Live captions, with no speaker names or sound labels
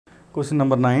Question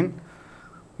number 9.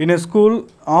 In a school,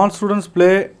 all students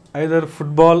play either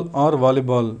football or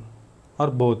volleyball or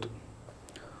both.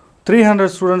 300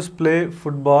 students play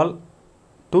football,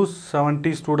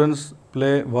 270 students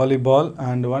play volleyball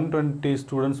and 120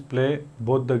 students play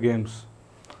both the games.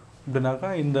 அப்படினாக்கா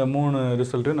இந்த மூணு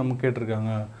ரிசல்ட்டையும் நமக்கு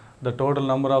கேட்டிருக்காங்க. The total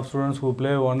number of students who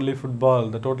play only football,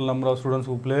 the total number of students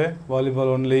who play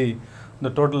volleyball only,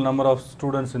 the total number of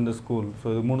students in the school. So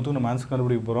இது மூணுத்துக்கும் நம்ம answer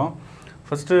கண்டுபிடிக்க போகிறோம்.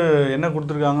 First என்ன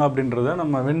கொடுத்துருக்காங்க அப்படின்றத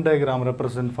நம்ம Venn diagram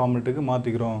represent ஃபார்மேட்டுக்கு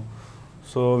மாற்றிக்கிறோம்.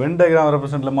 So Venn diagram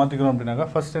ரெப்ரசன்ட்டில் மாற்றிக்கிறோம் அப்படின்னாக்கா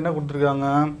first என்ன கொடுத்துருக்காங்க,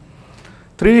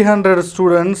 300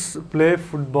 students play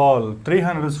football.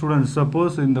 300 students,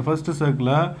 suppose இந்த ஃபஸ்ட்டு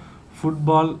சர்க்கிளில்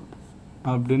ஃபுட்பால்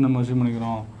அப்படின்னு நம்ம அசியூம்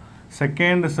பண்ணிக்கிறோம்.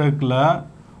 செகண்ட் சர்க்கிளில்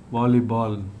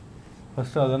வாலிபால்.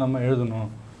 ஃபஸ்ட்டு அதை நம்ம எழுதணும்.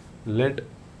 let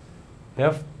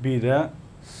F be the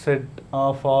set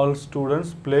of all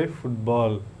students play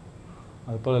football.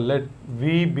 அதுபோல் let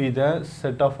V be the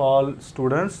set of all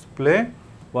students play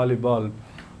volleyball.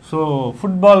 So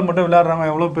football மட்டும் விளையாடுறாங்க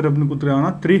எவ்வளோ பேர் அப்படின்னு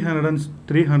கொடுத்துருக்காங்கன்னா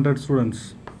 300 ஸ்டூடெண்ட்ஸ்.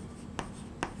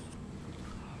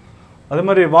 அதே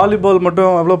மாதிரி வாலிபால்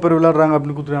மட்டும் எவ்வளோ பேர் விளையாடுறாங்க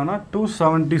அப்படின்னு கொடுத்துருக்காங்கன்னா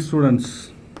 270 ஸ்டூடெண்ட்ஸ்.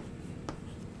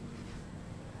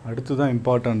 அடுத்து தான்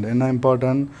இம்பார்ட்டண்ட். என்ன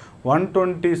important?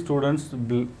 120 students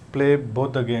play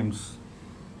both the games.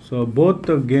 So both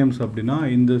the games அப்படின்னா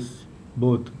இந்த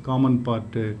போத் காமன்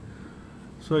பார்ட்டு.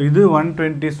 ஸோ இது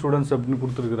 120 ஸ்டூடெண்ட்ஸ் அப்படின்னு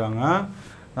கொடுத்துருக்குறாங்க.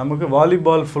 நமக்கு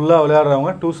வாலிபால் ஃபுல்லாக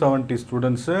விளையாடுறவங்க 270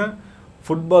 ஸ்டூடெண்ட்ஸு,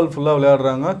 ஃபுட்பால் ஃபுல்லாக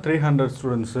விளையாடுறாங்க 300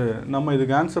 ஸ்டூடெண்ட்ஸு. நம்ம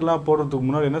இதுக்கு ஆன்சர்லாம் போடுறதுக்கு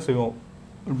முன்னாடி என்ன செய்வோம்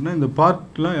அப்படின்னா இந்த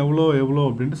பார்ட்லாம் எவ்வளோ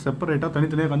அப்படின்ட்டு செப்பரேட்டாக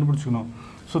தனித்தனியாக கண்டுபிடிச்சிக்கணும்.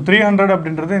 ஸோ 300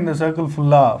 அப்படின்றது இந்த சர்க்கிள்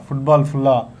ஃபுல்லாக ஃபுட்பால்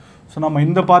ஃபுல்லாக. ஸோ நம்ம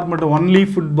இந்த பார்ட் மட்டும் ஒன்லி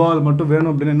ஃபுட்பால் மட்டும்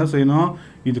வேணும் அப்படின்னு என்ன செய்யணும்,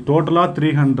 இது டோட்டலாக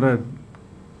 300,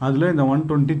 அதில் இந்த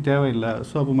 120 தேவையில்லை.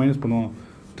 ஸோ அப்போ மைனஸ் பண்ணுவோம்.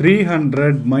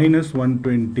 300 மைனஸ்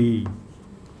 120.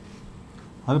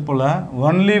 அதுபோல்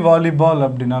ஒன்லி வாலிபால்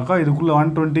அப்படின்னாக்கா இதுக்குள்ளே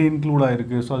 120 இன்க்ளூட்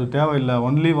ஆகிருக்கு. ஸோ அது தேவையில்லை.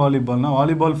 ஒன்லி வாலிபால்னால்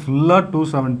வாலிபால் ஃபுல்லாக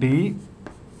 270,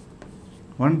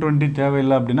 120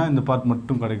 தேவையில்லை அப்படின்னா இந்த பார்ட்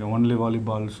மட்டும் கிடைக்கும் only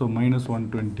volleyball. So minus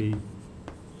 120.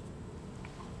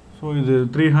 So இது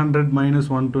 300 மைனஸ்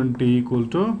 120 ஈக்குவல்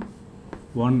டு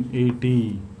 180.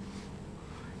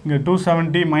 இங்கே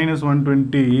 270 மைனஸ்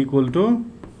 120 ஈக்குவல் டு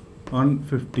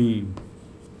 150.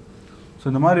 ஸோ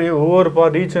இந்த மாதிரி ஒவ்வொரு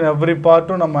பார்ட் ஈச் அண்ட் எவ்ரி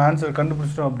பார்ட்டும் நம்ம ஆன்சர்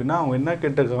கண்டுபிடிச்சிட்டோம் அப்படின்னா அவங்க என்ன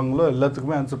கேட்டிருக்காங்களோ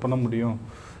எல்லாத்துக்குமே ஆன்சர் பண்ண முடியும்.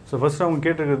 ஸோ ஃபஸ்ட்டு அவங்க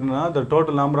கேட்டிருக்கிறதுனா the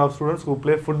total number of students who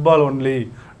play football only.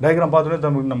 Diagram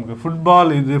பார்த்தோன்னே நமக்கு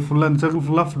ஃபுட்பால் இது ஃபுல்லாக இந்த சர்க்கிள்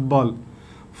ஃபுல்லாக ஃபுட்பால்.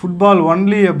 ஃபுட்பால்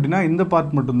ஒன்லி அப்படின்னா இந்த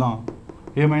பார்ட் மட்டும்தான்.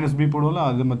 A மைனஸ் பி போடுவோம்ல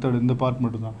அது மெத்தட், இந்த பார்ட்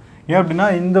மட்டும்தான். ஏன் அப்படின்னா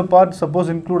இந்த பார்ட் சப்போஸ்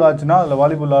இன்க்ளூட் ஆச்சுன்னா அதில்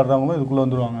வாலிபால் ஆடுறவங்களும் இதுக்குள்ளே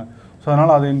வந்துடுவாங்க. ஸோ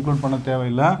அதனால் அதை இன்க்ளூட் பண்ண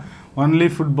தேவையில்லை. ஒன்லி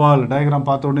ஃபுட்பால் டயக்ராம்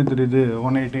பார்த்த உடனே தெரியுது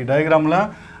 180. டயக்ராமில்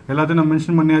எல்லாத்தையும் நம்ம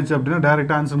மென்ஷன் பண்ணியாச்சு அப்படின்னா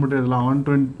டேரெக்டாக ஆன்சர் மட்டும் எழுதலாம்.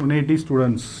 180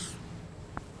 students.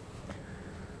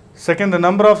 Second, the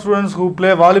number of students who play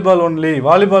volleyball only.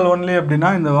 Volleyball only அப்படின்னா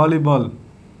இந்த வாலிபால்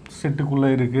செட்டுக்குள்ளே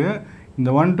இருக்குது. இந்த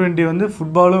 120 வந்து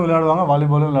ஃபுட்பாலும் விளையாடுவாங்க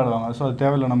வாலிபாலும் விளையாடுவாங்க. ஸோ அது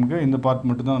தேவையில்லை நமக்கு. இந்த பார்ட்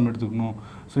மட்டும் தான் நம்ம எடுத்துக்கணும்.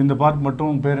 ஸோ இந்த பார்ட்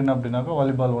மட்டும் பேர் என்ன அப்படின்னாக்கா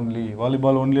வாலிபால் ஒன்லி.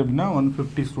 வாலிபால் ஒன்லி அப்படின்னா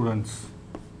 150 students.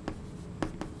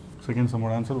 Second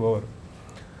சம்மோட answer over.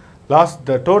 Last,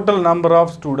 the total number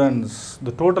of students.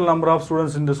 The total number of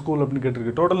students இந்த ஸ்கூல் அப்படின்னு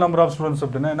கேட்டிருக்கு. டோட்டல் நம்பர் ஆஃப் ஸ்டூடெண்ட்ஸ்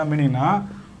அப்படின்னா என்ன மீனிங்னா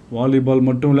வாலிபால்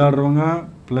மட்டும் விளையாடுறவங்க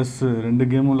ப்ளஸ் 2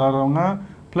 கேமும் விளையாடுறவங்க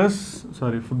ப்ளஸ்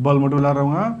ஃபுட்பால் மட்டும்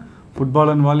விளையாடுறவங்க,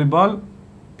 football and volleyball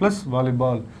plus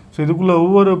volleyball. So இதுக்குள்ளே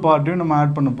ஒவ்வொரு பார்ட்டையும் நம்ம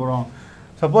ஆட் பண்ண போகிறோம்.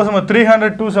 சப்போஸ் நம்ம 300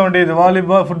 270 இது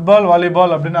வாலிபால் ஃபுட்பால்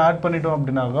வாலிபால் அப்படின்னு ஆட் பண்ணிட்டோம்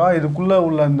அப்படின்னாக்கா இதுக்குள்ளே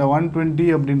உள்ள இந்த 120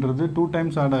 அப்படின்றது 2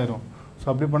 டைம்ஸ் ஆட் ஆயிரும். ஸோ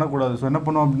அப்படி பண்ணக்கூடாது. ஸோ என்ன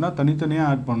பண்ணுவோம் அப்படின்னா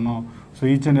தனித்தனியாக ஆட் பண்ணணும். So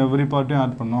each and every பார்ட்டையும்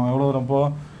add பண்ணோம். எவ்வளோ வரும் அப்போ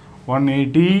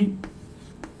 180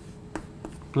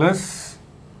 ப்ளஸ்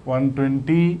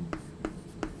 120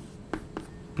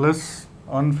 ப்ளஸ்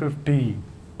 150.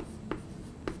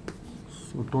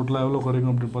 ஸோ டோட்டலாக எவ்வளோ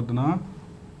குறைக்கும் அப்படின்னு பார்த்தோன்னா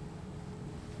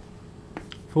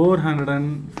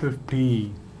 450.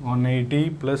 180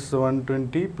 plus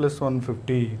 120 plus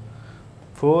 150.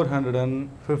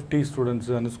 450 ஸ்டூடெண்ட்ஸ்.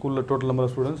 அந்த ஸ்கூலில் total number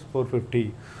of students 450.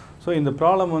 So இந்த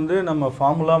ப்ராப்ளம் வந்து நம்ம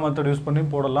ஃபார்முலா மெத்தட் யூஸ் பண்ணி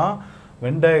போடலாம்,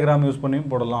 வென் டயக்ராம் யூஸ் பண்ணியும்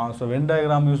போடலாம். ஸோ வென்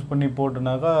டயக்ராம் யூஸ் பண்ணி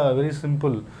போட்டுனாக்கா வெரி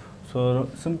சிம்பிள். ஸோ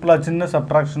சிம்பிளாக சின்ன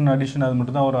சப்ட்ராக்ஷன் அடிஷன் அது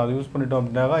மட்டும் தான் வரும். அதை யூஸ் பண்ணிட்டோம்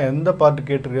அப்படின்னாக்கா எந்த பார்ட்டு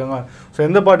கேட்டிருக்காங்க, ஸோ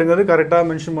எந்த பார்ட்டுங்கிறது கரெக்டாக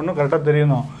மென்ஷன் பண்ணணும், கரெக்டாக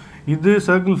தெரியணும். இது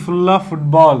சர்க்கிள் ஃபுல்லாக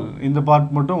ஃபுட்பால், இந்த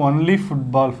பார்ட் மட்டும் ஒன்லி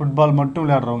ஃபுட்பால், ஃபுட்பால் மட்டும்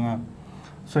விளையாடுறவங்க.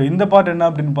 ஸோ இந்த பார்ட் என்ன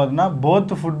அப்படின்னு பார்த்தோன்னா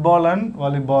போத் ஃபுட்பால் அண்ட்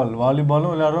வாலிபால்,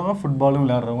 வாலிபாலும் விளையாடுறவங்க ஃபுட்பாலும்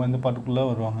விளையாடுறவங்க இந்த பார்ட்டுக்குள்ளே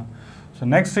வருவாங்க. ஸோ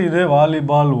நெக்ஸ்ட் இது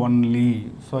வாலிபால் ஒன்லி.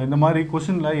 ஸோ இந்த மாதிரி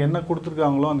கொஷினில் என்ன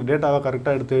கொடுத்துருக்காங்களோ அந்த டேட்டாவை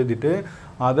கரெக்டாக எடுத்து எழுதிட்டு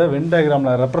அதை வென்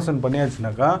டயக்ராமில் ரெப்ரசன்ட்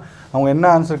பண்ணியாச்சுனாக்கா அவங்க என்ன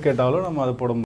ஆன்சர் கேட்டாலும் நம்ம அதை போட முடியும்.